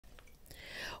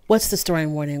What's the story,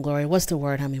 Morning Glory? What's the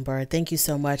word, Hummingbird? Thank you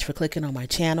so much for clicking on my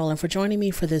channel and for joining me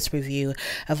for this review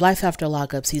of Life After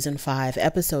Lockup Season 5,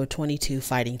 Episode 22,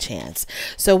 Fighting Chance.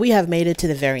 So we have made it to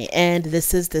the very end.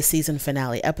 This is the season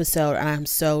finale episode, and I'm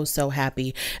so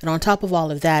happy. And on top of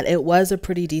all of that, it was a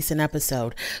pretty decent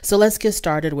episode. So let's get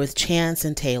started with Chance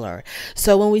and Taylor.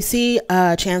 So when we see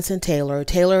Chance and Taylor,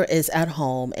 Taylor is at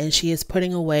home and she is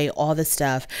putting away all the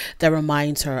stuff that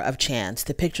reminds her of Chance.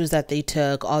 The pictures that they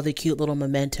took, all the cute little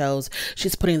mementos.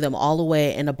 She's putting them all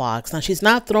away in a box. Now, she's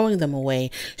not throwing them away.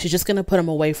 She's just going to put them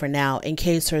away for now in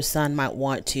case her son might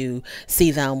want to see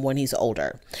them when he's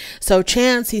older. So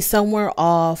Chance, he's somewhere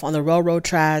off on the railroad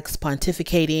tracks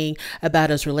pontificating about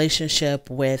his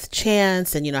relationship with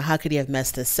Chance and, you know, how could he have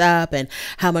messed this up and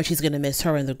how much he's going to miss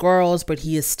her and the girls, but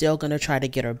he is still going to try to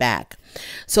get her back.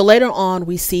 So later on,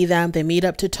 we see them. They meet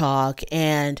up to talk,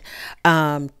 and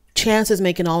Chance is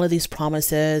making all of these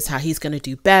promises, how he's going to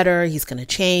do better, he's going to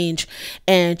change.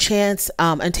 And Chance,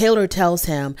 and Taylor tells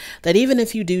him that even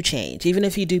if you do change, even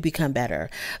if you do become better,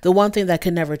 the one thing that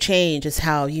can never change is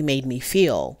how you made me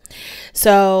feel.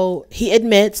 So he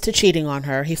admits to cheating on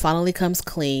her. He finally comes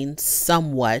clean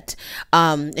somewhat.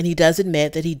 And he does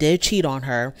admit that he did cheat on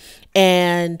her.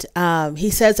 And he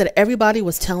says that everybody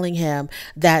was telling him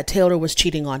that Taylor was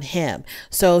cheating on him.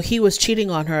 So he was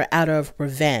cheating on her out of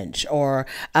revenge or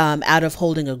out of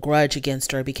holding a grudge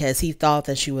against her because he thought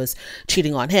that she was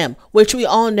cheating on him, which we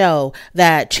all know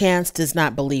that Chance does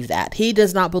not believe that. He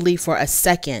does not believe for a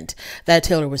second that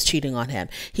Taylor was cheating on him.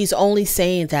 He's only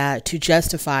saying that to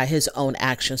justify his own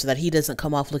actions so that he doesn't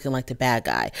come off looking like the bad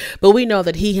guy. But we know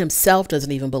that he himself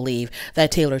doesn't even believe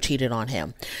that Taylor cheated on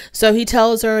him. So he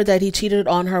tells her that he cheated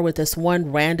on her with this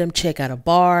one random chick at a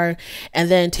bar.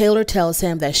 And then Taylor tells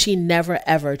him that she never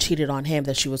ever cheated on him,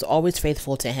 that she was always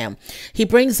faithful to him. He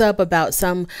brings up about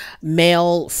some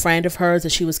male friend of hers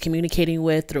that she was communicating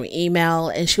with through email.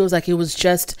 And she was like, it was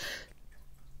just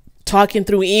talking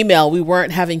through email. We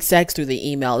weren't having sex through the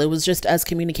email. It was just us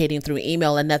communicating through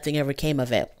email and nothing ever came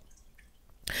of it.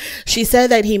 She said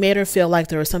that he made her feel like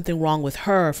there was something wrong with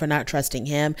her for not trusting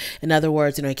him. In other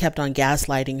words, you know, he kept on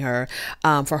gaslighting her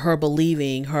for her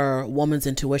believing her woman's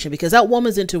intuition, because that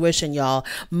woman's intuition, y'all,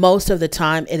 most of the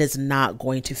time it is not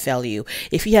going to fail you.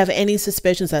 If you have any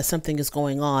suspicions that something is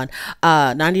going on,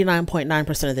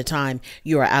 99.9% of the time,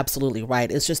 you are absolutely right.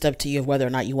 It's just up to you whether or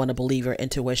not you want to believe your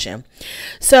intuition.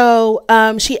 So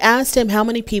she asked him how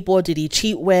many people did he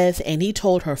cheat with, and he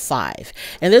told her 5.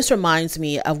 And this reminds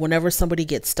me of whenever somebody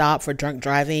gets stopped for drunk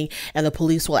driving and the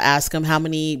police will ask him, how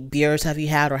many beers have you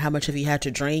had or how much have you had to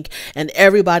drink? And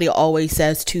everybody always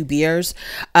says 2 beers.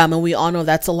 And we all know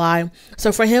that's a lie.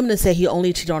 So for him to say he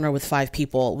only cheated on her with 5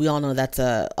 people, we all know that's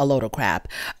a load of crap.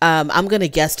 I'm going to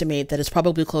guesstimate that it's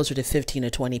probably closer to 15 to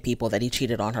 20 people that he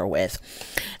cheated on her with.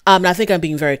 And I think I'm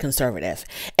being very conservative.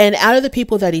 And out of the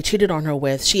people that he cheated on her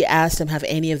with, she asked him, have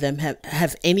any of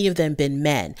them been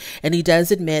men? And he does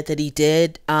admit that he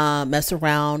did mess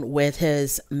around with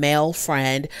his male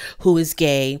friend who is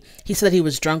gay. He said he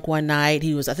was drunk one night.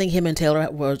 I think him and Taylor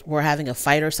were having a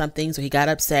fight or something. So he got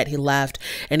upset, he left,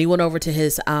 and he went over to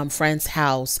his friend's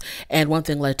house, and one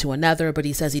thing led to another, but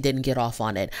he says he didn't get off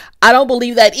on it. I don't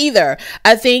believe that either.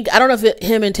 I don't know if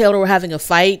him and Taylor were having a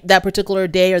fight that particular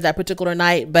day or that particular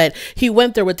night, but he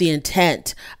went there with the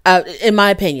intent, in my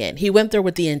opinion, he went there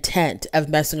with the intent of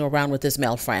messing around with his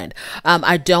male friend.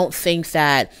 I don't think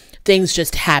that things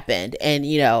just happened and,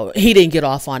 you know, he didn't get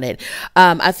off on it.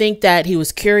 I think that he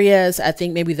was curious. I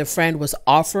think maybe the friend was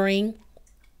offering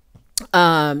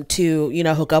to, you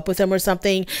know, hook up with him or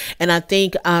something. And I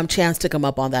think Chance took him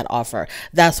up on that offer.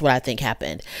 That's what I think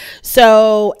happened.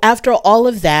 So after all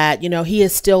of that, you know, he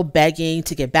is still begging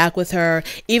to get back with her,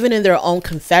 even in their own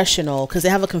confessional, because they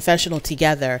have a confessional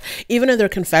together. Even in their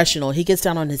confessional, he gets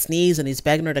down on his knees and he's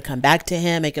begging her to come back to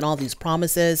him, making all these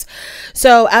promises.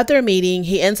 So at their meeting,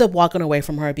 he ends up walking away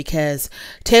from her because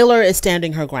Taylor is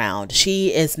standing her ground.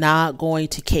 She is not going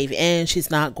to cave in. She's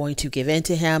not going to give in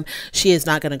to him. She is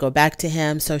not going to go back to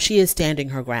him. So she is standing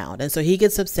her ground. And so he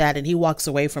gets upset and he walks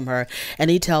away from her and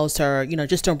he tells her, you know,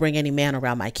 just don't bring any man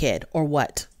around my kid. Or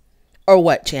what? Or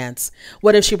what, Chance?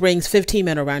 What if she brings 15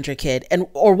 men around your kid? And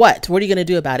or what? What are you going to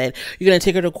do about it? You're going to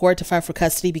take her to court to fight for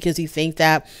custody because you think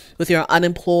that with your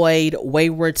unemployed,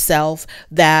 wayward self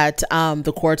that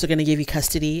the courts are going to give you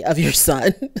custody of your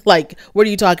son? Like, what are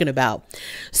you talking about?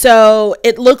 So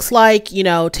it looks like, you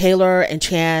know, Taylor and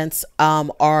Chance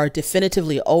are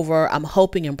definitively over. I'm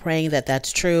hoping and praying that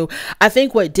that's true. I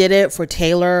think what did it for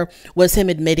Taylor was him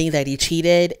admitting that he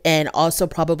cheated, and also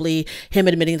probably him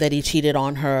admitting that he cheated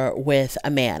on her with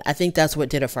a man. I think that's what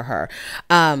did it for her.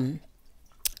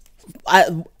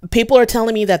 People are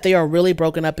telling me that they are really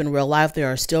broken up in real life. They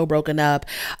are still broken up.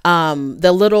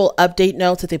 The little update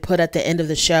notes that they put at the end of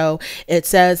the show, it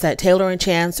says that Taylor and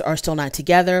Chance are still not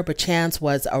together, but Chance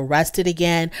was arrested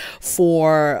again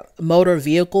for motor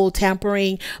vehicle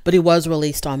tampering, but he was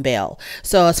released on bail.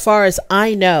 So as far as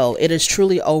I know, it is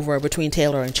truly over between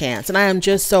Taylor and Chance. And I am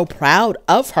just so proud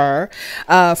of her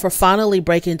for finally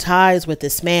breaking ties with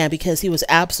this man, because he was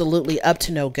absolutely up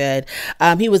to no good.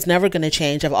 He was never going to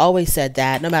change. I've always said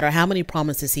that. No matter how many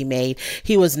promises he made,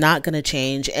 he was not going to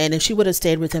change. And if she would have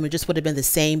stayed with him, it just would have been the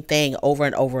same thing over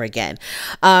and over again.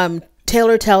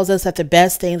 Taylor tells us that the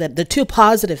best thing, that the two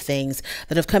positive things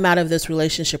that have come out of this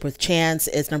relationship with Chance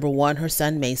is, number one, her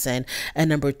son Mason, and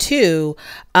number two,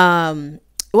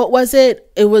 what was it?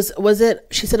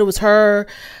 She said it was her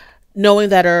knowing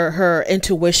that her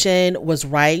intuition was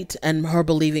right, and her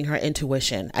believing her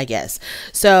intuition, I guess.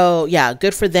 So yeah,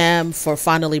 good for them for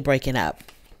finally breaking up.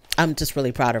 I'm just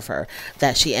really proud of her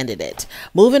that she ended it.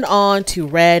 Moving on to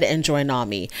Red and Joy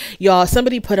Nami. Y'all,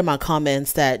 somebody put in my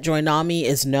comments that Joy Nami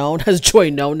is known as Joy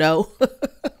No No.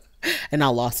 And I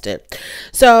lost it.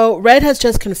 So Red has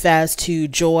just confessed to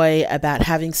Joy about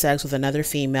having sex with another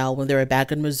female when they were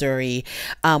back in Missouri,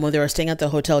 when they were staying at the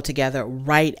hotel together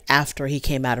right after he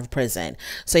came out of prison.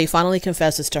 So he finally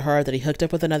confesses to her that he hooked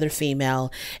up with another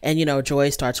female, and, you know,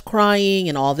 Joy starts crying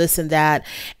and all this and that.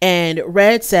 And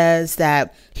Red says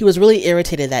that he was really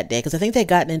irritated that day because I think they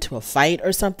gotten into a fight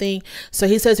or something. So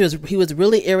he says he was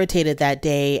really irritated that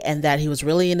day, and that he was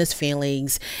really in his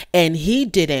feelings, and he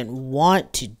didn't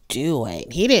want to do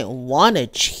it. He didn't want to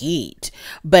cheat,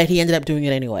 but he ended up doing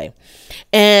it anyway.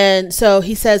 And so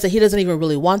he says that he doesn't even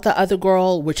really want the other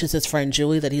girl, which is his friend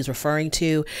Julie that he's referring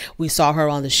to. We saw her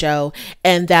on the show,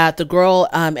 and that the girl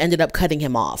ended up cutting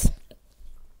him off.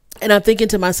 And I'm thinking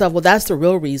to myself, well, that's the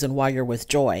real reason why you're with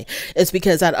Joy. It's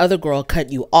because that other girl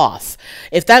cut you off.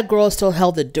 If that girl still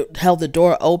held the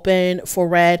door open for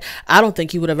Red, I don't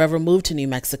think he would have ever moved to New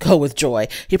Mexico with Joy.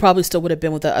 He probably still would have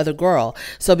been with the other girl.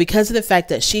 So because of the fact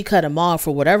that she cut him off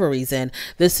for whatever reason,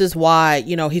 this is why,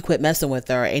 you know, he quit messing with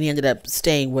her, and he ended up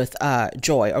staying with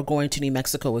Joy, or going to New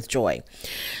Mexico with Joy.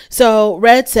 So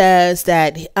Red says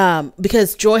that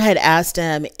because Joy had asked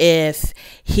him if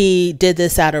he did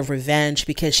this out of revenge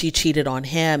because she cheated on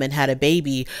him and had a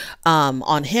baby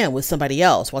on him with somebody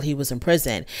else while he was in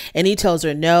prison. And he tells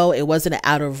her, no, it wasn't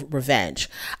out of revenge.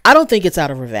 I don't think it's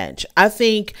out of revenge. I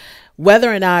think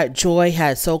whether or not Joy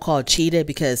had so-called cheated,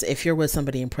 because if you're with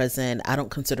somebody in prison, I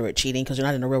don't consider it cheating because you're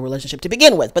not in a real relationship to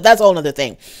begin with, but that's a whole other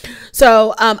thing.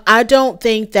 So I don't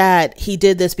think that he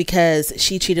did this because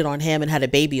she cheated on him and had a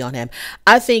baby on him.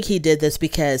 I think he did this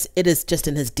because it is just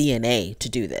in his DNA to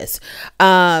do this.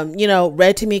 You know,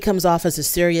 Red to me comes off as a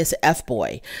serious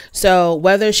F-boy. So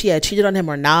whether she had cheated on him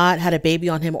or not, had a baby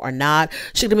on him or not,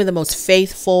 she could have been the most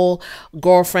faithful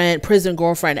girlfriend, prison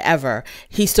girlfriend ever.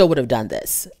 He still would have done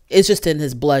this. It's just in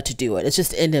his blood to do it. It's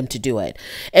just in him to do it.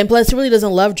 And plus, he really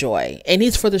doesn't love Joy, and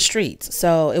he's for the streets.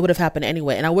 So it would have happened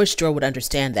anyway. And I wish Joy would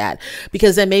understand that,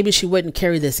 because then maybe she wouldn't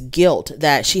carry this guilt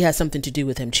that she has something to do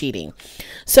with him cheating.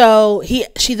 So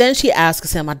she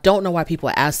asks him, I don't know why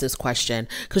people ask this question,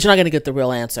 because you're not going to get the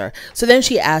real answer. So then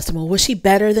she asked him, well, was she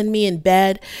better than me in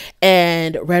bed?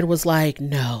 And Red was like,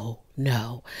 no.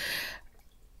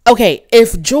 Okay,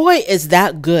 if Joy is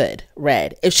that good,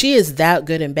 Red, if she is that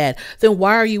good in bed, then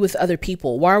why are you with other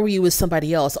people? Why were you with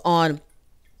somebody else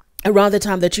around the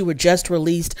time that you were just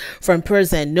released from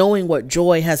prison, knowing what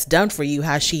Joy has done for you,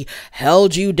 how she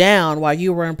held you down while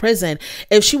you were in prison?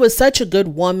 If she was such a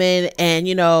good woman, and,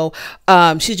 you know,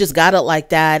 she just got it like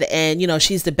that, and, you know,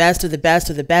 she's the best of the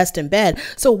best of the best in bed,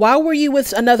 so why were you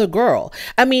with another girl?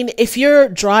 I mean, if you're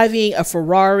driving a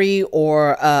Ferrari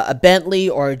or a Bentley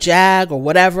or a Jag or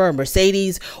whatever, a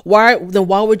Mercedes, why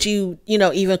would you, you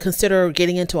know, even consider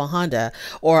getting into a Honda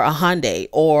or a Hyundai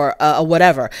or a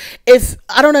whatever? If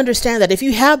I don't understand that, if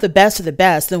you have the best of the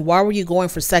best, then why were you going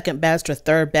for second best or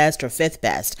third best or fifth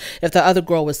best if the other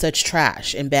girl was such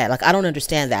trash in bed? Like, I don't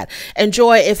understand that. And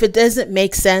Joy, if it doesn't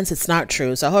make sense, it's not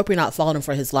true. So I hope you're not falling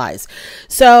for his lies.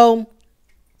 So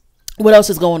what else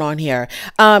is going on here?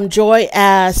 Joy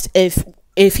asked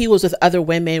if he was with other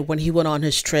women when he went on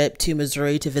his trip to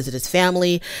Missouri to visit his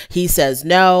family. He says,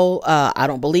 no, I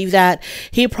don't believe that.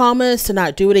 He promised to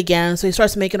not do it again. So he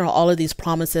starts making her all of these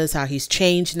promises, how he's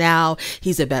changed now.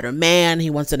 He's a better man. He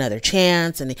wants another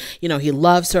chance. And, you know, he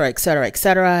loves her, etc.,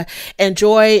 etc. And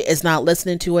Joy is not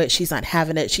listening to it. She's not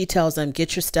having it. She tells him,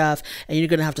 get your stuff, and you're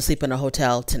going to have to sleep in a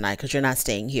hotel tonight because you're not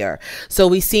staying here. So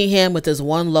we see him with this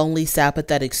one lonely, sad,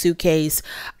 pathetic suitcase,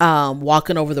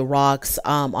 walking over the rocks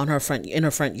in in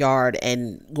her front yard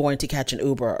and going to catch an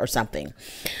Uber or something.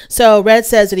 So Red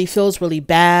says that he feels really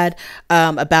bad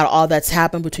about all that's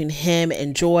happened between him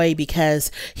and Joy,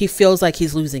 because he feels like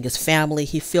he's losing his family.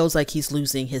 He feels like he's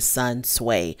losing his son,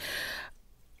 Sway.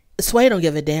 Sway don't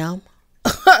give a damn.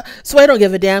 Sway don't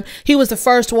give a damn. He was the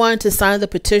first one to sign the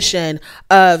petition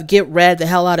of get Red the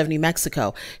hell out of New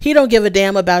Mexico. He don't give a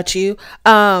damn about you.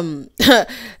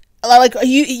 Like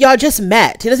y'all just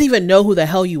met. He doesn't even know who the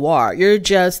hell you are. You're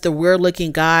just the weird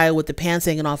looking guy with the pants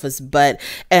hanging off his butt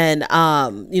and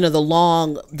you know, the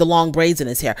long braids in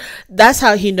his hair. That's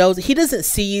how he knows. He doesn't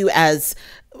see you as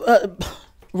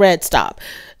Red, stop.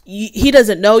 He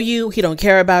doesn't know you. He don't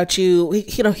care about you.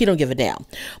 He don't give a damn.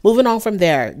 Moving on from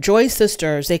there, Joy's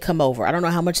sisters, they come over. I don't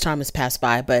know how much time has passed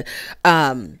by, but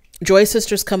Joy's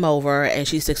sisters come over and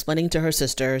she's explaining to her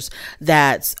sisters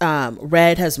that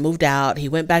Red has moved out. He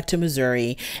went back to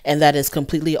Missouri and that is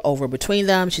completely over between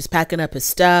them. She's packing up his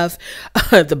stuff,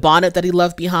 the bonnet that he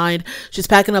left behind. She's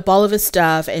packing up all of his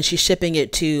stuff and she's shipping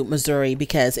it to Missouri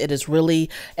because it is really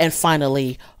and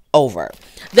finally over.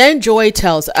 Then Joy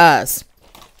tells us,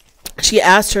 she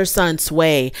asked her son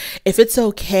Sway if it's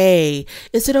okay.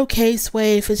 Is it okay,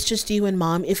 Sway, if it's just you and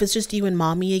mom? If it's just you and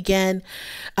mommy again,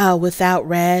 without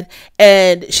Red?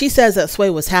 And she says that Sway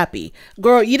was happy.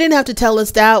 Girl, you didn't have to tell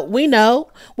us that. We know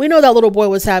that little boy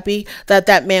was happy that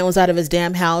that man was out of his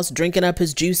damn house, drinking up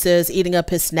his juices, eating up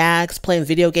his snacks, playing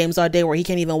video games all day where he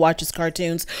can't even watch his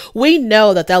cartoons. We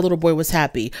know that that little boy was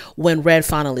happy when Red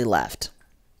finally left.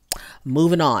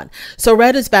 Moving on. So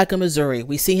Red is back in Missouri.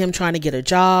 We see him trying to get a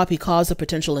job. He calls a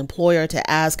potential employer to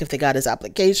ask if they got his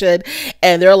application.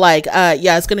 And they're like,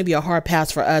 yeah, it's going to be a hard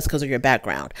pass for us because of your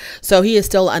background. So he is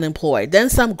still unemployed.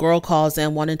 Then some girl calls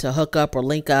in wanting to hook up or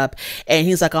link up. And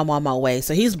he's like, I'm on my way.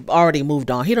 So he's already moved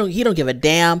on. He don't give a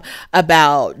damn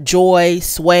about Joy,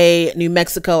 Sway, New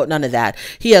Mexico, none of that.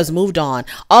 He has moved on.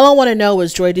 All I want to know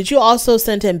is, Joy, did you also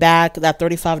send him back that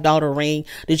 $35 ring?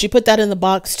 Did you put that in the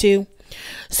box too?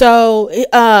 So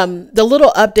the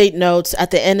little update notes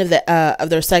at the end of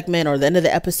their segment, or the end of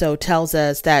the episode, tells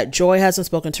us that Joy hasn't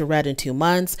spoken to Red in 2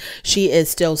 months. She is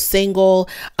still single.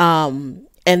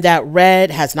 And that Red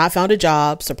has not found a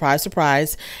job, surprise,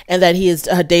 surprise, and that he is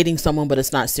dating someone, but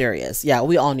it's not serious. Yeah,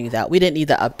 we all knew that. We didn't need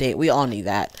the update. We all knew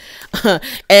that.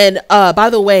 And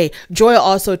by the way, Joy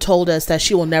also told us that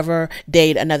she will never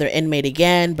date another inmate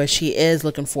again, but she is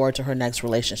looking forward to her next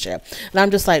relationship. And I'm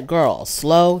just like, girl,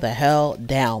 slow the hell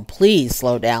down. Please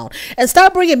slow down. And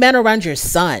stop bringing men around your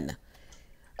son.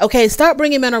 Okay, stop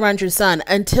bringing men around your son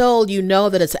until you know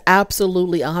that it's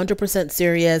absolutely 100%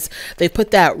 serious. They put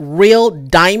that real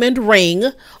diamond ring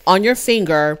on your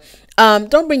finger.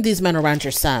 Don't bring these men around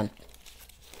your son.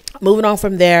 Moving on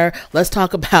from there, let's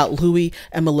talk about Louie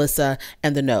and Melissa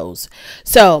and the nose.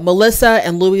 So Melissa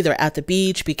and Louie, they're at the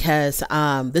beach because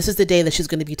this is the day that she's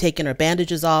going to be taking her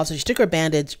bandages off. So she took her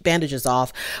bandages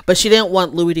off, but she didn't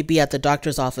want Louie to be at the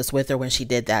doctor's office with her when she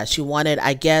did that. She wanted,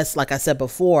 I guess, like I said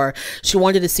before, she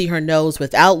wanted to see her nose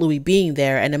without Louie being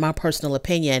there. And in my personal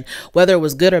opinion, whether it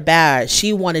was good or bad,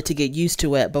 she wanted to get used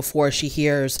to it before she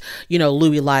hears, you know,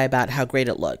 Louie lie about how great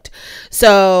it looked.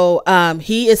 So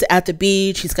he is at the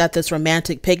beach. He's got this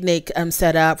romantic picnic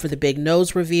set up for the big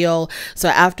nose reveal. So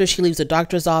after she leaves the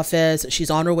doctor's office, she's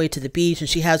on her way to the beach and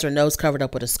she has her nose covered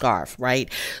up with a scarf, right?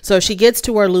 So she gets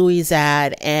to where Louie's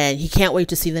at and he can't wait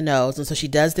to see the nose. And so she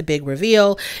does the big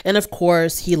reveal. And of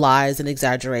course, he lies and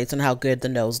exaggerates on how good the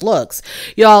nose looks.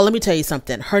 Y'all, let me tell you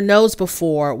something. Her nose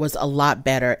before was a lot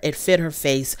better. It fit her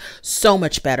face so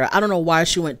much better. I don't know why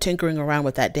she went tinkering around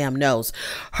with that damn nose.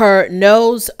 Her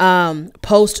nose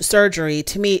post surgery,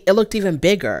 to me, it looked even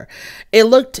bigger. It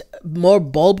looked more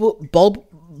bulbous,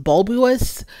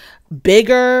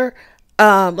 bigger,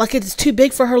 like it's too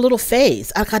big for her little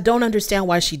face. I don't understand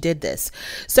why she did this.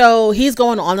 So he's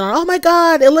going on and on. Oh my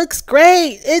God, it looks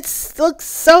great. It looks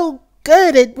so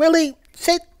good. It really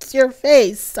fits your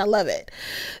face. I love it.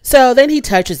 So then he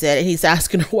touches it and he's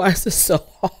asking her, why is this so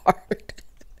hard?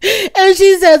 And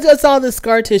she says it's all the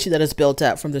scar tissue that is built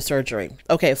up from the surgery.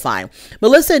 Okay, fine.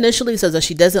 Melissa initially says that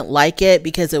she doesn't like it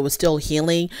because it was still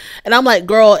healing. And I'm like,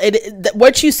 girl,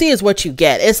 what you see is what you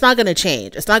get. It's not going to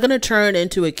change. It's not going to turn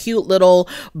into a cute little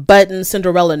button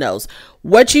Cinderella nose.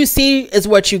 What you see is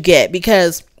what you get,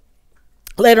 because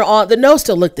later on, the nose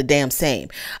still looked the damn same.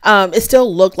 It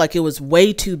still looked like it was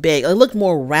way too big. It looked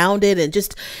more rounded, and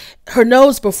just her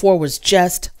nose before was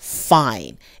just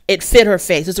fine. it fit her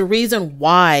face. There's a reason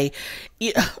why.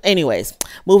 Anyways,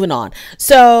 moving on.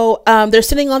 So they're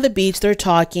sitting on the beach, they're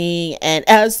talking, and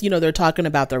as you know, they're talking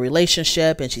about their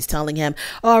relationship, and she's telling him,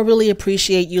 oh, I really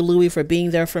appreciate you, Louis, for being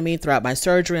there for me throughout my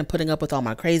surgery and putting up with all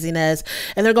my craziness.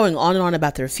 And they're going on and on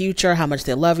about their future, how much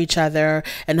they love each other,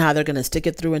 and how they're going to stick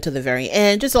it through until the very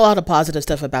end. Just a lot of positive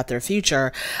stuff about their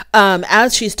future.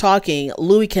 As she's talking,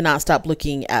 Louis cannot stop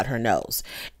looking at her nose,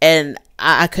 and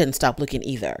I couldn't stop looking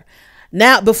either.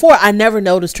 Now, before, I never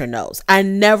noticed her nose. I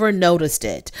never noticed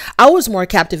it. I was more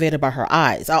captivated by her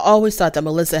eyes. I always thought that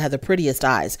Melissa had the prettiest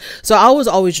eyes. So I was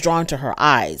always drawn to her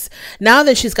eyes. Now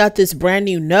that she's got this brand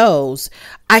new nose,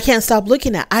 I can't stop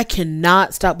looking at. I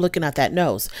cannot stop looking at that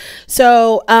nose.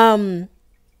 So,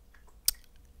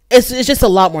 it's just a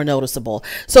lot more noticeable.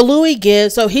 So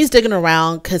he's digging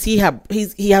around because he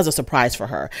has a surprise for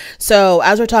her. So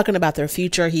as we're talking about their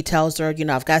future, he tells her, you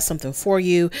know, I've got something for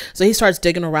you. So he starts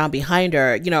digging around behind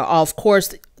her. You know, of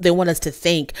course, they want us to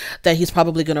think that he's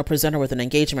probably going to present her with an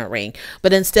engagement ring,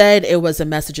 but instead it was a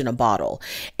message in a bottle.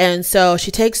 And so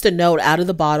she takes the note out of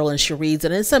the bottle and she reads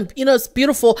it. And it's some, you know, it's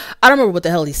beautiful. I don't remember what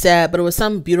the hell he said, but it was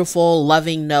some beautiful,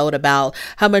 loving note about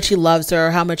how much he loves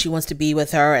her, how much he wants to be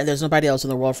with her, and there's nobody else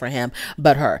in the world for him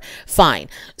but her. Fine.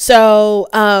 So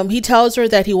he tells her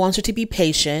that he wants her to be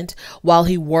patient while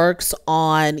he works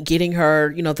on getting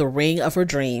her, you know, the ring of her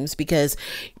dreams, because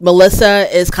Melissa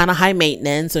is kind of high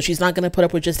maintenance, so she's not going to put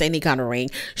up with just any kind of ring.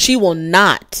 She will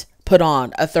not put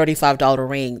on a $35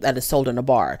 ring that is sold in a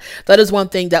bar. That is one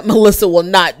thing that Melissa will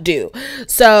not do.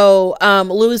 So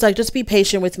Louis is like, just be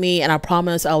patient with me and I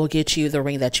promise I will get you the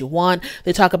ring that you want.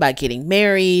 They talk about getting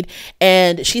married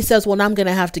and she says, well, now I'm going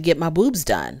to have to get my boobs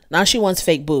done. Now she wants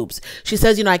fake boobs. She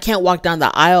says, you know, I can't walk down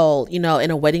the aisle, you know,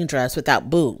 in a wedding dress without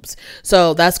boobs.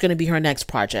 So that's going to be her next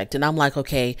project. And I'm like,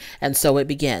 okay. And so it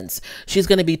begins. She's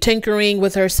going to be tinkering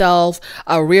with herself,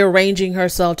 rearranging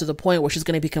herself to the point where she's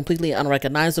going to be completely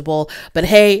unrecognizable. But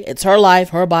hey, it's her life,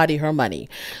 her body, her money.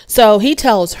 So he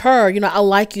tells her, you know, I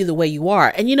like you the way you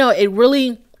are. And, you know, it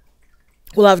really...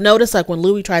 Well, I've noticed like when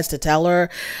Louis tries to tell her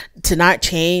to not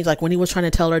change, like when he was trying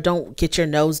to tell her, don't get your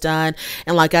nose done.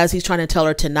 And like, as he's trying to tell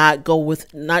her to not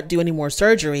do any more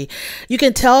surgery, you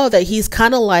can tell that he's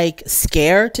kind of like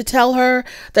scared to tell her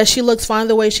that she looks fine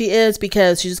the way she is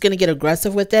because she's just going to get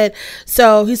aggressive with it.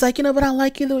 So he's like, you know, but I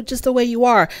like you just the way you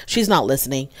are. She's not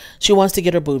listening. She wants to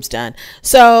get her boobs done.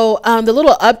 So the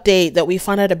little update that we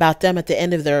find out about them at the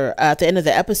end of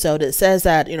the episode, it says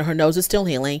that, you know, her nose is still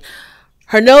healing.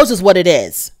 Her nose is what it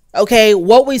is. Okay,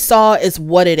 what we saw is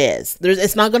what it is.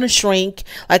 It's not going to shrink.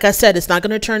 Like I said, it's not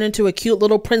going to turn into a cute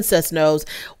little princess nose.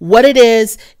 What it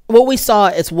is, what we saw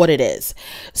is what it is.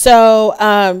 So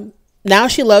now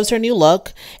she loves her new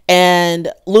look.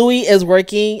 And Louis is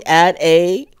working at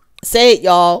say it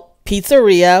y'all,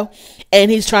 pizzeria. And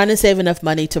he's trying to save enough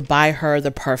money to buy her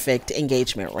the perfect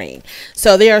engagement ring.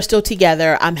 So they are still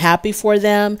together. I'm happy for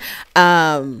them.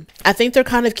 I think they're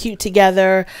kind of cute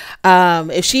together.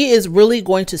 If she is really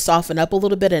going to soften up a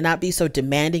little bit and not be so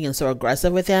demanding and so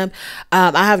aggressive with him,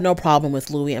 I have no problem with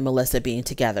Louis and Melissa being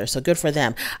together. So good for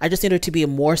them. I just need her to be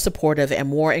more supportive and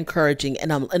more encouraging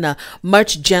in a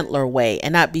much gentler way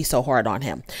and not be so hard on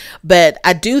him. But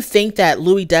I do think that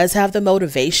Louis does have the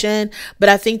motivation, but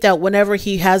I think that whenever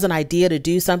he has an idea to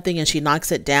do something and she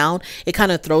knocks it down, it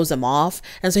kind of throws him off.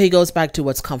 And so he goes back to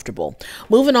what's comfortable.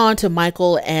 Moving on to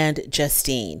Michael and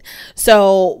Justine.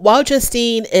 So while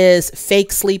Justine is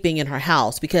fake sleeping in her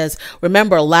house, because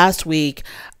remember last week,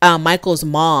 Michael's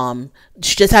mom,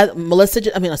 Justine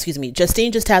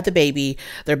just had the baby.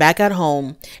 They're back at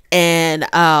home. And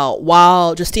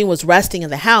while Justine was resting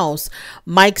in the house,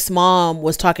 Mike's mom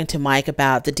was talking to Mike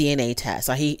about the DNA test.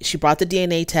 She brought the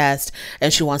DNA test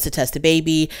and she wants to test the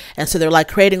baby. And so they're like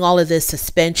creating all of this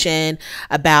suspension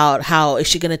about how is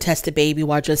she going to test the baby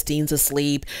while Justine's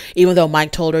asleep, even though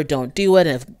Mike told her don't do it.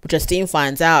 And if Justine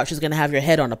finds out, she's going to have your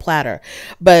head on a platter.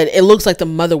 But it looks like the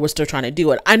mother was still trying to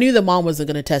do it. I knew the mom wasn't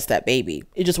going to test that baby.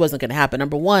 It just wasn't going to happen.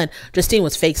 Number one, Justine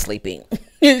was fake sleeping.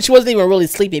 She wasn't even really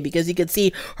sleeping because you could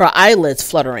see her eyelids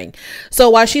fluttering.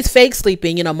 So while she's fake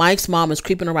sleeping, you know, Mike's mom is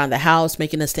creeping around the house,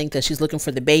 making us think that she's looking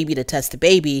for the baby to test the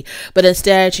baby. But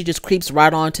instead, she just creeps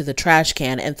right onto the trash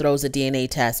can and throws the DNA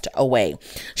test away.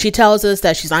 She tells us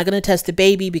that she's not going to test the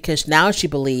baby because now she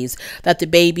believes that the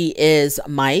baby is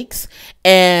Mike's.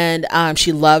 And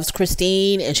she loves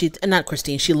Christine and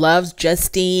she loves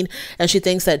Justine. And she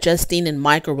thinks that Justine and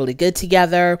Mike are really good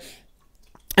together.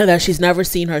 And that she's never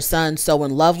seen her son so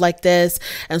in love like this.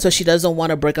 And so she doesn't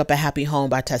want to break up a happy home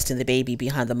by testing the baby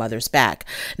behind the mother's back.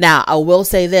 Now, I will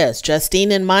say this,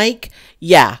 Justine and Mike,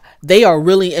 yeah, they are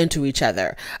really into each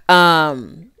other.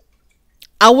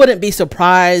 I wouldn't be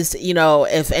surprised, you know,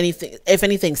 if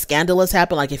anything scandalous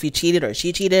happened, like if he cheated or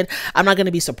she cheated. I'm not going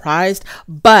to be surprised.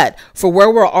 But for where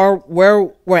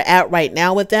we're at right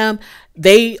now with them,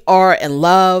 they are in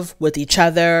love with each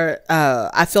other.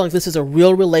 I feel like this is a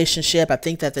real relationship. I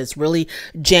think that it's really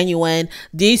genuine.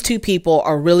 These two people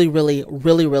are really, really,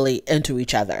 really, really into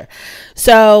each other.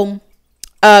 So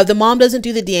the mom doesn't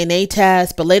do the DNA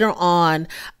test, but later on,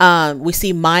 we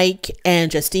see Mike and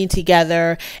Justine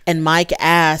together, and Mike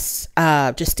asks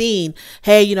Justine,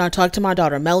 hey, you know, I talked to my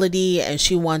daughter Melody, and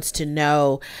she wants to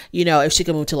know, you know, if she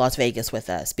can move to Las Vegas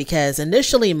with us, because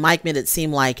initially Mike made it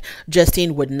seem like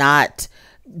Justine would not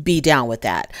be down with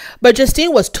that, but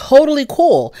Justine was totally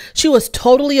cool. She was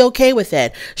totally okay with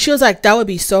it. She was like, that would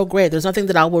be so great. There's nothing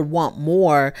that I would want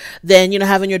more than, you know,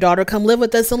 having your daughter come live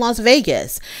with us in Las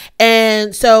Vegas.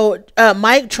 And so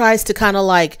Mike tries to kind of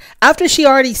like, after she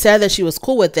already said that she was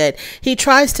cool with it, he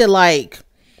tries to like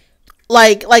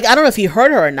I don't know if he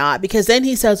heard her or not, because then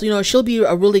he says, you know, she'll be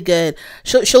a really good,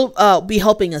 she'll be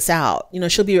helping us out. You know,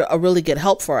 she'll be a really good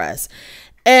help for us.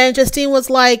 And Justine was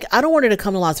like, I don't want her to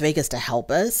come to Las Vegas to help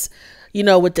us, you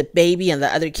know, with the baby and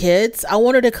the other kids. I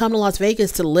want her to come to Las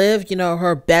Vegas to live, you know,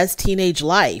 her best teenage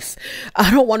life.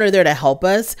 I don't want her there to help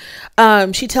us.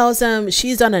 She tells him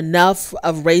she's done enough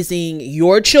of raising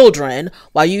your children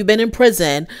while you've been in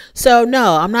prison. So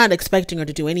no, I'm not expecting her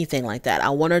to do anything like that.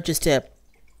 I want her just to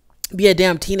be a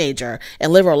damn teenager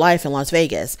and live her life in Las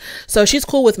Vegas. So she's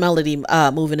cool with Melody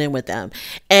moving in with them.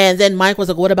 And then Mike was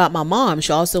like, what about my mom?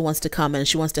 She also wants to come and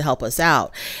she wants to help us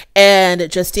out.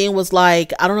 And Justine was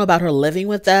like, I don't know about her living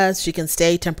with us. She can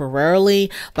stay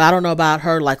temporarily, but I don't know about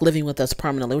her like living with us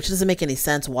permanently, which doesn't make any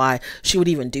sense why she would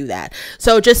even do that.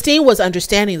 So Justine was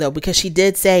understanding though, because she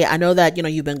did say, I know that, you know,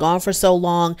 you've been gone for so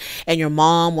long and your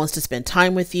mom wants to spend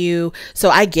time with you. So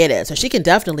I get it. So she can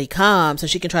definitely come so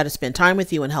she can try to spend time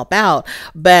with you and help out.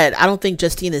 But I don't think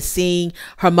Justine is seeing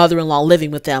her mother-in-law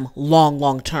living with them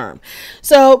long term.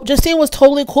 So Justine was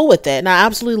totally cool with it, and I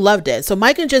absolutely loved it. So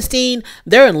Mike and Justine,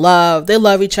 they're in love. They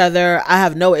love each other. I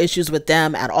have no issues with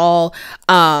them at all.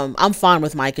 I'm fine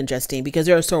with Mike and Justine because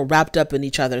they're so wrapped up in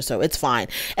each other, so it's fine.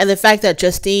 And the fact that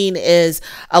Justine is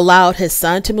allowed his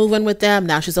son to move in with them,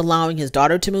 now she's allowing his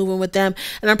daughter to move in with them,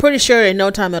 and I'm pretty sure in no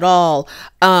time at all,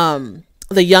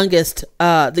 the youngest,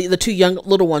 the two young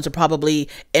little ones will probably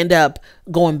end up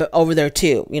going over there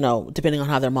too, you know, depending on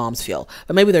how their moms feel.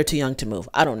 But maybe they're too young to move.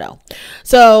 I don't know.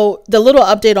 So the little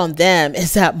update on them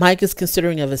is that Mike is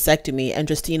considering a vasectomy and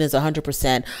Justine is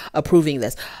 100% approving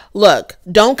this. Look,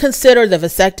 don't consider the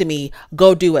vasectomy.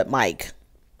 Go do it, Mike.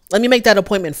 Let me make that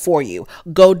appointment for you.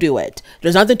 Go do it.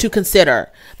 There's nothing to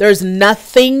consider. There's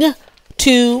nothing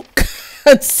to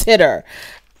consider.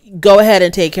 Go ahead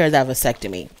and take care of that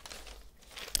vasectomy.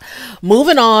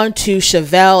 Moving on to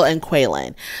Chevelle and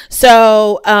Quaylen.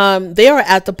 So they are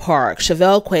at the park.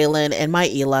 Chevelle, Quaylen, and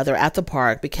Maila, they're at the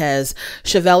park because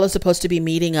Chevelle is supposed to be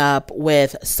meeting up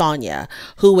with Sonia,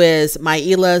 who is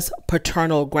Maila's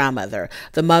paternal grandmother,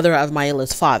 the mother of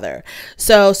Maila's father.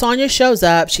 So Sonia shows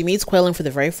up. She meets Quaylen for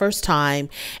the very first time,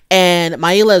 and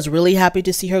Maila is really happy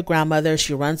to see her grandmother.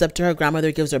 She runs up to her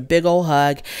grandmother, gives her a big old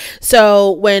hug.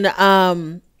 So when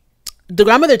the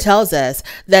grandmother tells us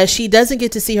that she doesn't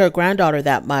get to see her granddaughter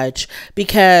that much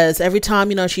because every time,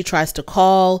 you know, she tries to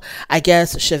call, I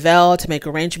guess, Chevelle to make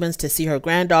arrangements to see her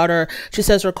granddaughter, she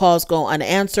says her calls go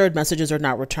unanswered, messages are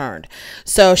not returned.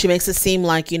 So she makes it seem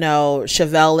like, you know,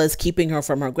 Chevelle is keeping her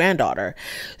from her granddaughter.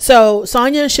 So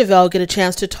Sonia and Chevelle get a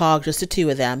chance to talk, just the two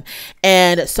of them.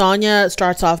 And Sonia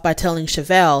starts off by telling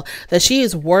Chevelle that she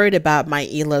is worried about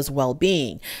Maila's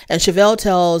well-being. And Chevelle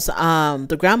tells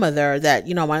the grandmother that,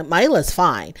 you know, Maila's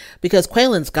fine because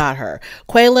Quaylen's got her.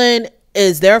 Quaylen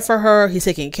is there for her. He's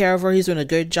taking care of her. He's doing a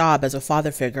good job as a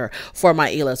father figure for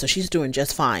Maila. So she's doing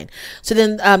just fine. So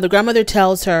then the grandmother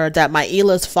tells her that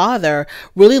Maila's father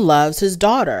really loves his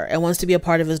daughter and wants to be a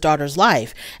part of his daughter's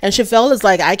life. And Chevelle is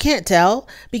like, I can't tell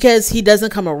because he doesn't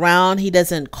come around. He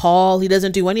doesn't call. He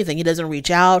doesn't do anything. He doesn't reach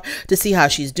out to see how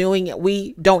she's doing.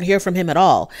 We don't hear from him at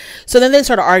all. So then they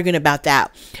started arguing about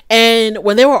that. And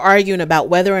when they were arguing about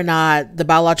whether or not the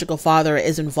biological father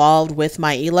is involved with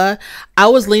Maila, I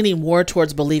was leaning more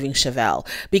towards believing Chevelle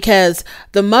because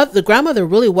the grandmother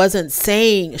really wasn't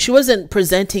saying, she wasn't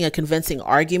presenting a convincing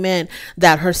argument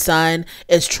that her son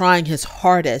is trying his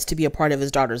hardest to be a part of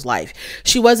his daughter's life.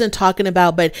 She wasn't talking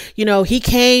about, but you know, he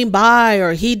came by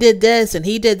or he did this and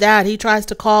he did that. He tries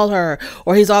to call her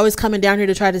or he's always coming down here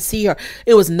to try to see her.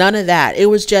 It was none of that.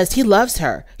 It was just, he loves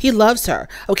her. He loves her.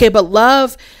 Okay. But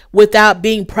love without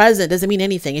being present doesn't mean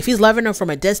anything. If he's loving her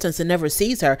from a distance and never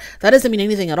sees her, that doesn't mean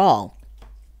anything at all.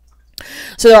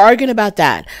 So they're arguing about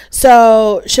that.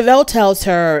 So Chevelle tells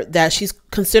her that she's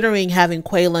considering having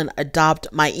Quaylen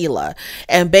adopt Maila.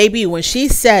 And baby, when she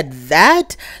said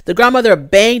that, the grandmother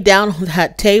banged down on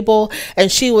that table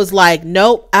and she was like,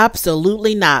 nope,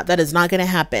 absolutely not. That is not going to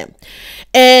happen.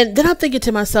 And then I'm thinking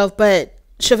to myself, but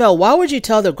Chevelle, why would you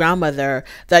tell the grandmother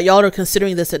that y'all are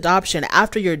considering this adoption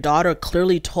after your daughter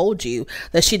clearly told you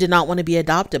that she did not want to be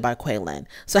adopted by Quaylen?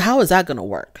 So how is that going to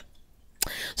work?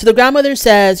 So the grandmother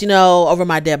says, over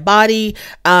my dead body,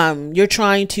 you're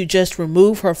trying to just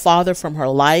remove her father from her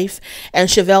life. And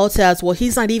Chevelle says, well,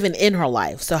 he's not even in her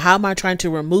life. So how am I trying to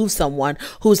remove someone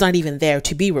who's not even there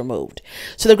to be removed?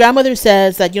 So the grandmother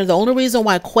says that, the only reason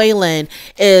why Quaylen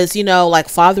is, like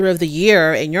father of the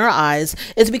year in your eyes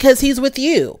is because he's with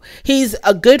you. He's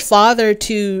a good father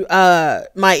to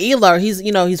Maila.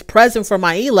 He's present for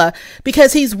Maila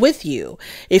because he's with you.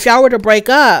 If y'all were to break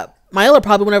up, Maila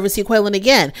probably will never see Quaylen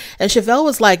again. And Chevelle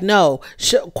was like, no,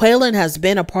 Quaylen has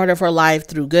been a part of her life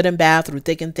through good and bad, through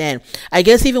thick and thin. I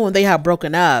guess even when they had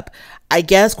broken up, I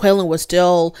guess Quaylen was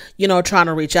still, trying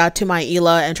to reach out to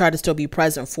Maila and try to still be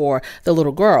present for the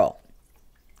little girl.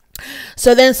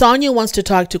 So then Sonia wants to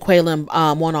talk to Quaylen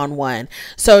one-on-one.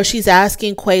 So she's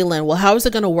asking Quaylen, well, how is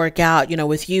it going to work out,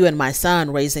 with you and my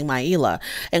son raising Maila?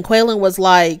 And Quaylen was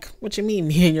like, what you mean,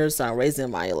 me and your son raising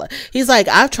Maila? He's like,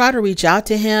 I've tried to reach out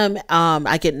to him.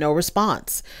 I get no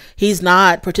response. He's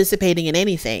not participating in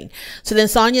anything. So then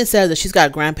Sonia says that she's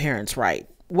got grandparents' right.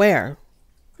 Where?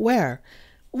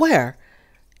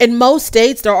 In most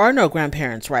states, there are no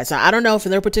grandparents' rights. Now, I don't know if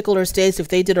in their particular states, if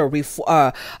they did a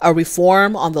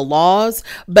reform on the laws,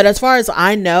 but as far as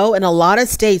I know, in a lot of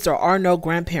states, there are no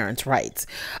grandparents' rights.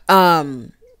 So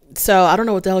I don't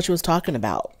know what the hell she was talking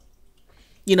about.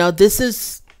 This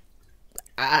is,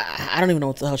 I don't even know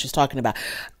what the hell she's talking about.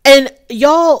 And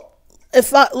y'all,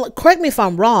 correct me if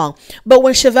I'm wrong, but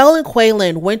when Chevelle and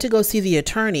Quaylen went to go see the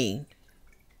attorney,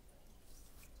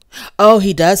 oh,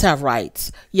 he does have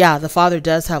rights. Yeah, the father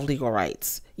does have legal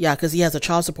rights. Yeah, because he has a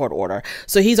child support order.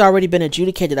 So he's already been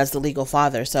adjudicated as the legal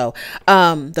father. So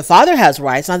the father has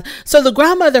rights. So the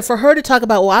grandmother, for her to talk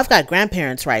about, well, I've got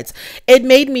grandparents' rights, it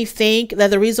made me think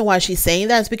that the reason why she's saying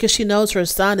that is because she knows her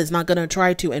son is not going to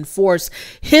try to enforce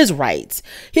his rights.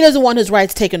 He doesn't want his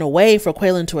rights taken away for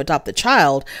Quaylen to adopt the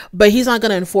child, but he's not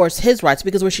going to enforce his rights,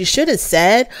 because what she should have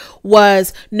said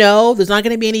was, no, there's not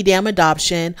going to be any damn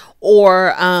adoption,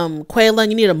 or Quaylen,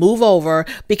 you need to move over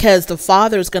because the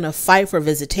father is going to fight for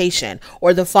visitation,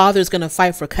 or the father is going to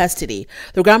fight for custody.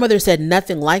 The grandmother said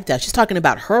nothing like that. She's talking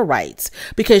about her rights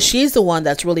because she's the one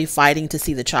that's really fighting to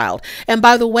see the child. And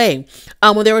by the way,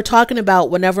 when they were talking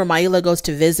about whenever Maila goes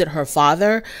to visit her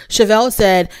father, Chevelle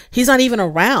said he's not even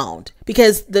around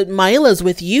because Maila's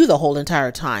with you the whole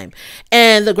entire time.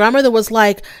 And the grandmother was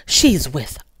like, she's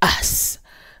with us.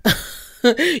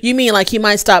 You mean like he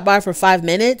might stop by for 5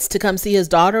 minutes to come see his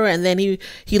daughter and then he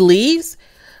leaves?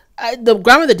 The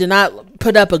grandmother did not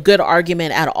put up a good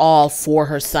argument at all for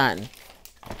her son.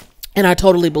 And I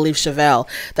totally believe Chevelle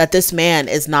that this man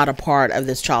is not a part of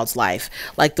this child's life,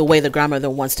 like the way the grandmother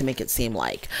wants to make it seem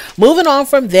like. Moving on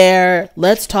from there,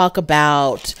 let's talk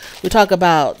about,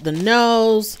 the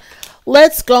nose.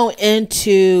 Let's go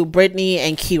into Brittany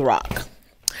and Key Rock.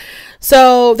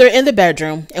 So they're in the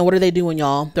bedroom, and what are they doing,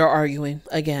 y'all? They're arguing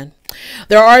again.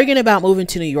 They're arguing about moving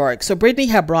to New York. So Brittany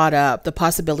had brought up the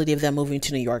possibility of them moving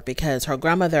to New York because her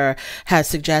grandmother has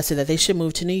suggested that they should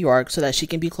move to New York so that she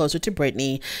can be closer to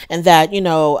Brittany, and that,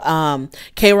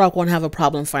 K-Rock won't have a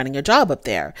problem finding a job up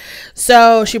there.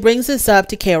 So she brings this up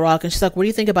to K-Rock, and she's like, what do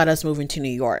you think about us moving to New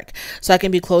York so I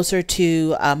can be closer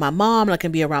to my mom, and I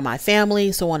can be around my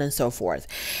family, so on and so forth.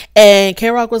 And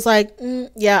K-Rock was like,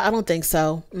 yeah, I don't think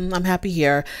so. I'm happy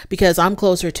here because I'm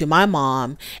closer to my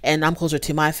mom and I'm closer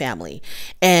to my family.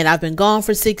 And I've been gone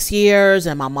for 6 years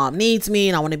and my mom needs me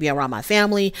and I want to be around my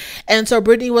family. And so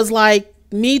Brittany was like,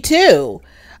 me too.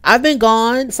 I've been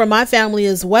gone from my family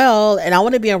as well, and I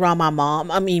want to be around my mom.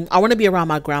 I want to be around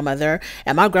my grandmother,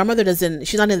 and my grandmother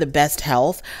she's not in the best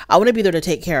health. I want to be there to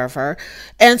take care of her.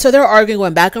 And so they're arguing,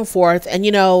 going back and forth. And,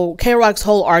 K-Rock's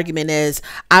whole argument is,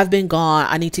 I've been gone.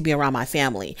 I need to be around my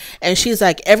family. And she's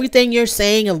like, everything you're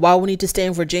saying of why we need to stay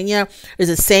in Virginia is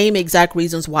the same exact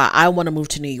reasons why I want to move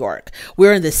to New York.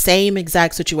 We're in the same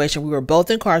exact situation. We were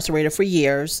both incarcerated for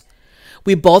years.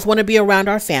 We both want to be around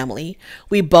our family.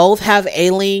 We both have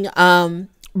ailing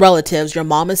relatives. Your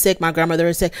mom is sick. My grandmother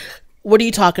is sick. What are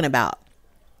you talking about?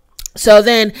 So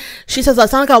then she says,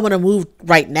 it's not like I want to move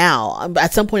right now,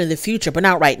 at some point in the future, but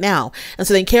not right now. And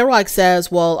so then K-Rock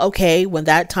says, well, okay, when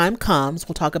that time comes,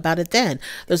 we'll talk about it then.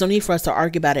 There's no need for us to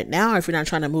argue about it now if you're not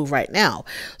trying to move right now.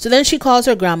 So then she calls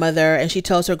her grandmother and she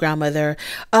tells her grandmother,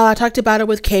 I talked about it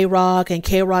with K-Rock, and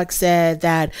K-Rock said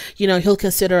that, you know, he'll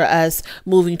consider us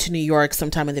moving to New York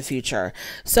sometime in the future.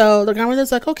 So the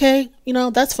grandmother's like, okay, you know,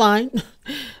 that's fine.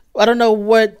 I don't know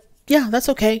what, yeah, that's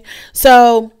okay.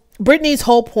 So Brittany's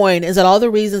whole point is that all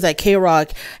the reasons that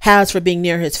K-Rock has for being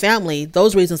near his family,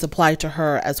 those reasons apply to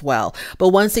her as well. But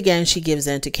once again, she gives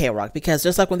in to K-Rock, because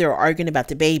just like when they were arguing about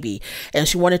the baby and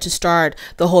she wanted to start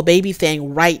the whole baby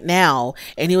thing right now,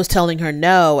 and he was telling her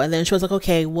no, and then she was like,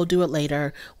 okay, we'll do it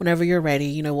later whenever you're ready,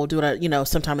 you know, we'll do it, you know,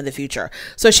 sometime in the future.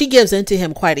 So she gives in to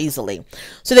him quite easily.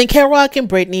 So then K-Rock and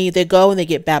Brittany, they go and they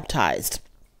get baptized.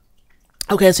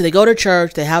 Okay, so they go to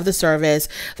church, they have the service,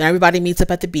 then everybody meets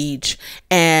up at the beach,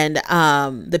 and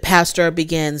the pastor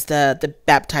begins the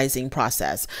baptizing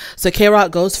process. So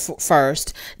K-Rock goes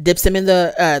first, dips him in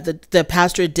the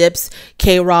pastor dips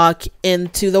K-Rock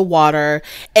into the water,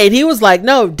 and he was like,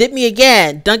 no, dip me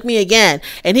again, dunk me again.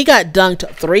 And he got dunked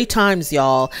 3 times,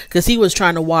 y'all, because he was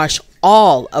trying to wash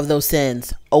all of those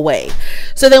sins away.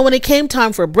 So then when it came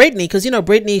time for Brittany, because, you know,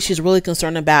 Brittany, she's really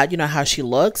concerned about, you know, how she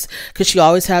looks, because she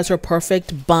always has her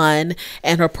perfect bun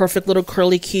and her perfect little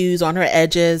curly cues on her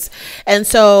edges. And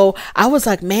so I was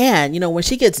like, man, you know, when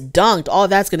she gets dunked, all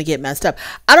that's going to get messed up.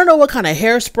 I don't know what kind of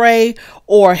hairspray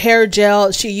or hair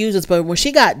gel she uses, but when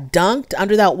she got dunked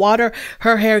under that water,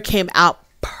 her hair came out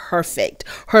perfect.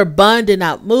 Her bun did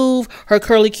not move. Her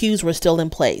curly cues were still in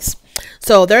place.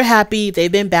 So they're happy.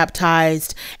 They've been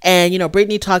baptized. And, you know,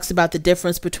 Brittany talks about the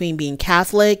difference between being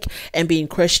Catholic and being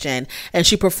Christian. And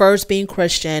she prefers being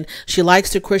Christian. She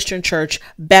likes the Christian church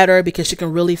better because she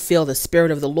can really feel the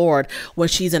Spirit of the Lord when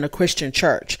she's in a Christian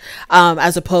church,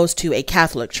 as opposed to a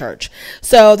Catholic church.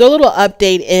 So their little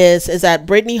update is that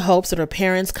Brittany hopes that her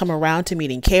parents come around to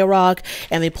meeting K-Rock,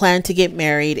 and they plan to get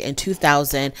married in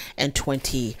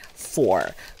 2024.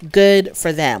 Good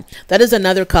for them. That is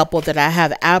another couple that I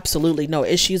have absolutely no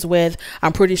issues with.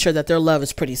 I'm pretty sure that their love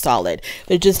is pretty solid.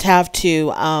 They just have to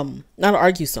not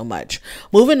argue so much.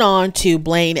 Moving on to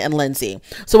Blaine and Lindsay.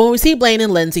 So when we see Blaine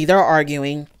and Lindsay, they're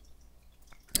arguing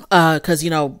because, you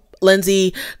know,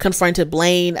 Lindsay confronted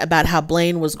Blaine about how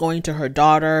Blaine was going to her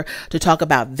daughter to talk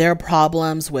about their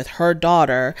problems with her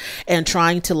daughter and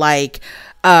trying to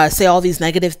say all these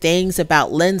negative things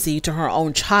about Lindsay to her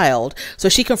own child. So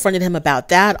she confronted him about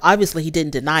that. Obviously, he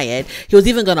didn't deny it. He was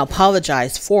even going to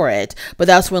apologize for it. But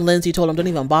that's when Lindsay told him, don't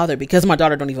even bother because my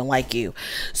daughter don't even like you.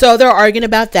 So they're arguing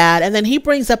about that. And then he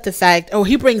brings up this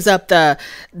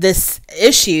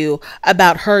issue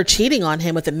about her cheating on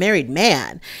him with a married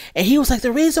man. And he was like,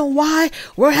 the reason why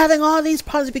we're having all these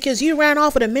problems is because you ran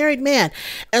off with a married man.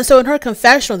 And so in her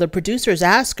confessional, the producers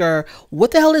ask her,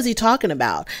 what the hell is he talking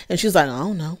about? And she's like,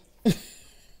 oh, no.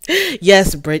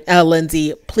 Yes,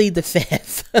 Lindsay, plead the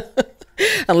fifth.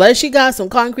 Unless you got some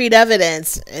concrete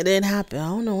evidence, it didn't happen. I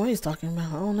don't know what he's talking about.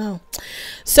 I don't know.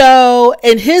 So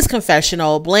in his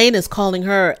confessional, Blaine is calling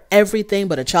her everything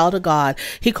but a child of God.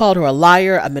 He called her a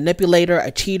liar, a manipulator, a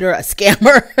cheater, a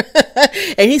scammer.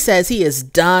 And he says he is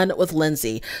done with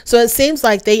Lindsay. So it seems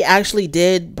like they actually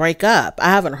did break up. I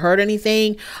haven't heard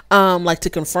anything to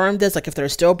confirm this, like if they're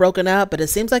still broken up, but it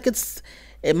seems like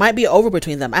it might be over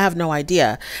between them. I have no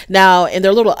idea. Now, in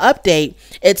their little update,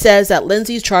 it says that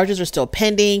Lindsay's charges are still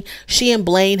pending. She and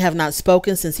Blaine have not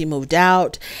spoken since he moved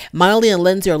out. Miley and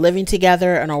Lindsay are living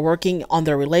together and are working on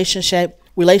their relationship.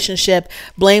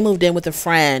 Blaine moved in with a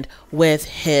friend with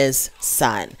his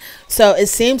son. So it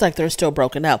seems like they're still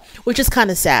broken up, which is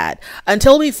kind of sad.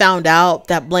 Until we found out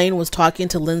that Blaine was talking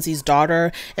to Lindsay's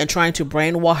daughter and trying to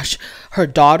brainwash her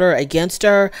daughter against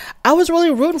her, I was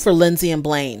really rooting for Lindsay and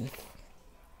Blaine.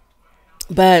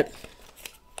 But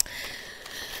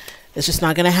it's just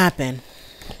not going to happen.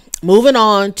 Moving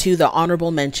on to the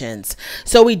honorable mentions.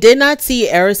 So we did not see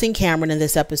Eris and Cameron in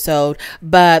this episode,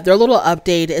 but their little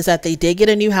update is that they did get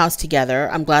a new house together.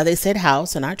 I'm glad they said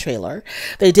house and not trailer.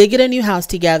 They did get a new house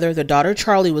together. Their daughter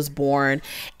Charlie was born,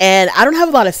 and I don't have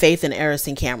a lot of faith in Eris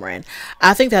and Cameron.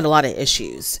 I think they had a lot of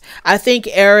issues. I think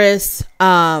Eris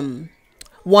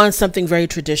wants something very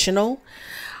traditional.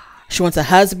 She wants a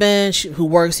husband who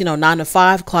works, 9 to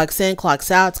 5, clocks in, clocks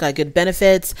out, it's got good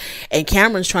benefits. And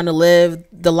Cameron's trying to live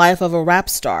the life of a rap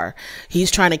star.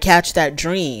 He's trying to catch that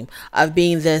dream of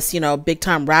being this, big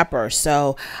time rapper.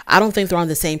 So I don't think they're on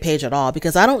the same page at all,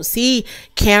 because I don't see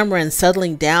Cameron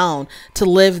settling down to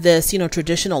live this,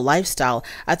 traditional lifestyle.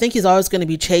 I think he's always going to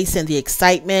be chasing the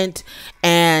excitement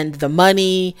and the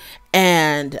money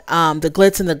and the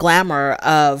glitz and the glamour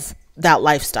of that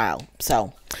lifestyle.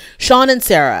 So Sean and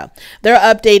Sarah, their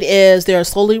update is they're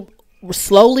slowly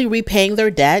repaying their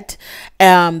debt.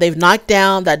 They've knocked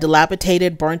down that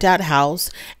dilapidated, burnt out house,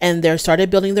 and they're started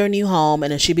building their new home,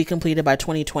 and it should be completed by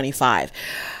 2025.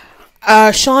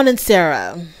 Sean and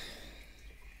Sarah,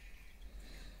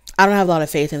 I don't have a lot of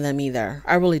faith in them either.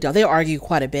 I really don't. They argue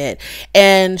quite a bit.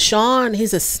 And Sean,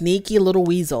 he's a sneaky little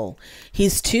weasel.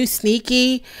 He's too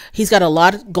sneaky. He's got a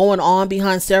lot going on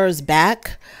behind Sarah's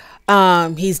back.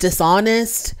 He's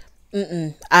dishonest.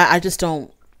 I just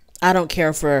don't. I don't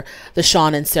care for the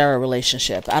Sean and Sarah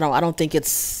relationship. I don't think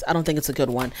it's a good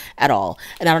one at all.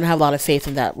 And I don't have a lot of faith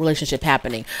in that relationship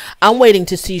happening. I'm waiting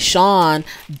to see Sean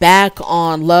back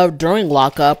on Love During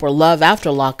Lockup or Love After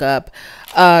Lockup,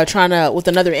 with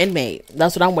another inmate.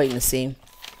 That's what I'm waiting to see.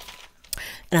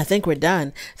 And I think we're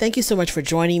done. Thank you so much for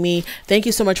joining me. Thank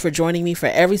you so much for joining me for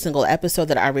every single episode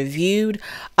that I reviewed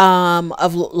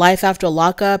of Life After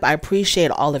Lockup. I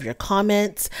appreciate all of your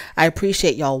comments. I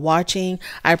appreciate y'all watching.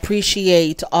 I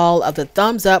appreciate all of the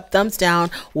thumbs up, thumbs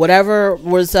down, whatever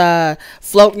was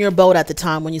floating your boat at the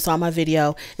time when you saw my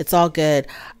video. It's all good.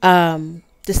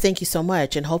 Just thank you so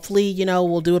much. And hopefully, you know,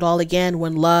 we'll do it all again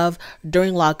when Love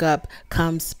During Lockup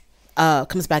comes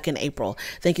back in April.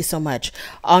 Thank you so much.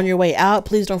 On your way out,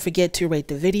 please don't forget to rate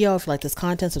the video. If you like this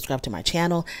content, subscribe to my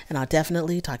channel, and I'll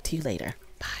definitely talk to you later.